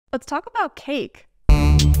Let's talk about cake.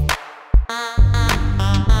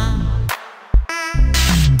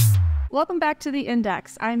 Welcome back to The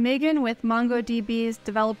Index. I'm Megan with MongoDB's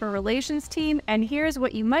Developer Relations team, and here's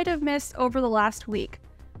what you might have missed over the last week.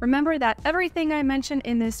 Remember that everything I mentioned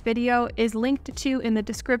in this video is linked to in the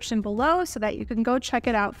description below so that you can go check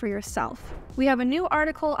it out for yourself. We have a new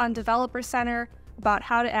article on Developer Center about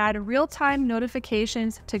how to add real-time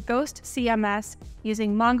notifications to Ghost CMS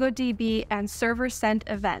using MongoDB and server-sent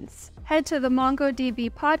events. Head to the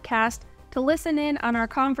MongoDB Podcast to listen in on our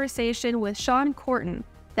conversation with Sean Corton,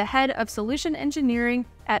 the head of solution engineering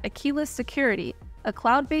at Aquila Security, a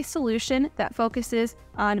cloud-based solution that focuses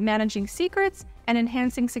on managing secrets and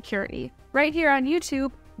enhancing security. Right here on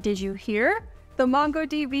YouTube, did you hear? The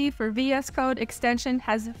MongoDB for VS Code extension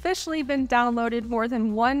has officially been downloaded more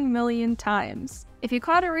than 1 million times. If you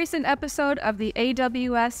caught a recent episode of the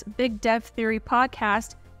AWS Big Dev Theory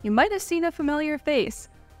podcast, you might have seen a familiar face,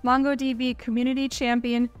 MongoDB community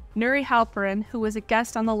champion Nuri Halperin, who was a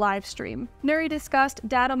guest on the live stream. Nuri discussed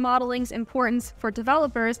data modeling's importance for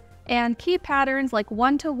developers and key patterns like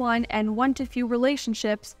one-to-one and one-to-few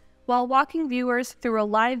relationships while walking viewers through a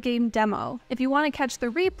live game demo. If you want to catch the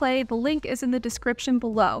replay, the link is in the description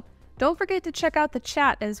below. Don't forget to check out the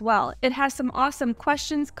chat as well. It has some awesome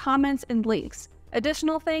questions, comments, and links.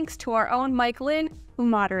 Additional thanks to our own Mike Lin, who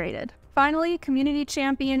moderated. Finally, community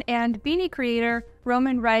champion and Beanie creator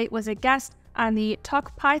Roman Wright was a guest on the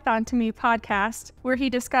Talk Python to Me podcast, where he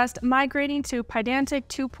discussed migrating to Pydantic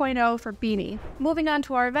 2.0 for Beanie. Moving on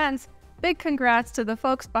to our events, big congrats to the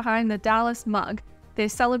folks behind the Dallas Mug. They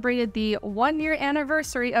celebrated the 1-year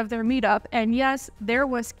anniversary of their meetup, and yes, there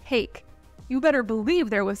was cake. You better believe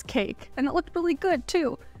there was cake, and it looked really good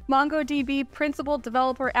too. MongoDB principal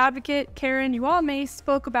developer advocate Karen Uame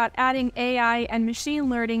spoke about adding AI and machine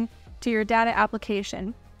learning to your data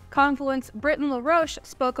application. Confluent's Britton LaRoche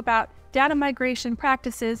spoke about data migration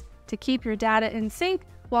practices to keep your data in sync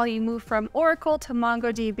while you move from Oracle to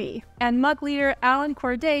MongoDB. And Mug leader Alan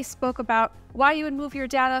Corday spoke about why you would move your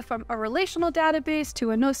data from a relational database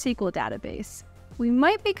to a NoSQL database. We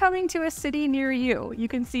might be coming to a city near you. You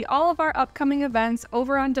can see all of our upcoming events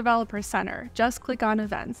over on Developer Center. Just click on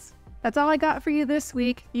events. That's all I got for you this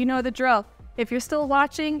week. You know the drill. If you're still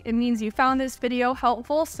watching, it means you found this video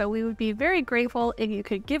helpful, so we would be very grateful if you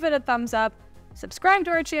could give it a thumbs up, subscribe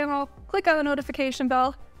to our channel, click on the notification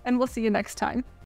bell, and we'll see you next time.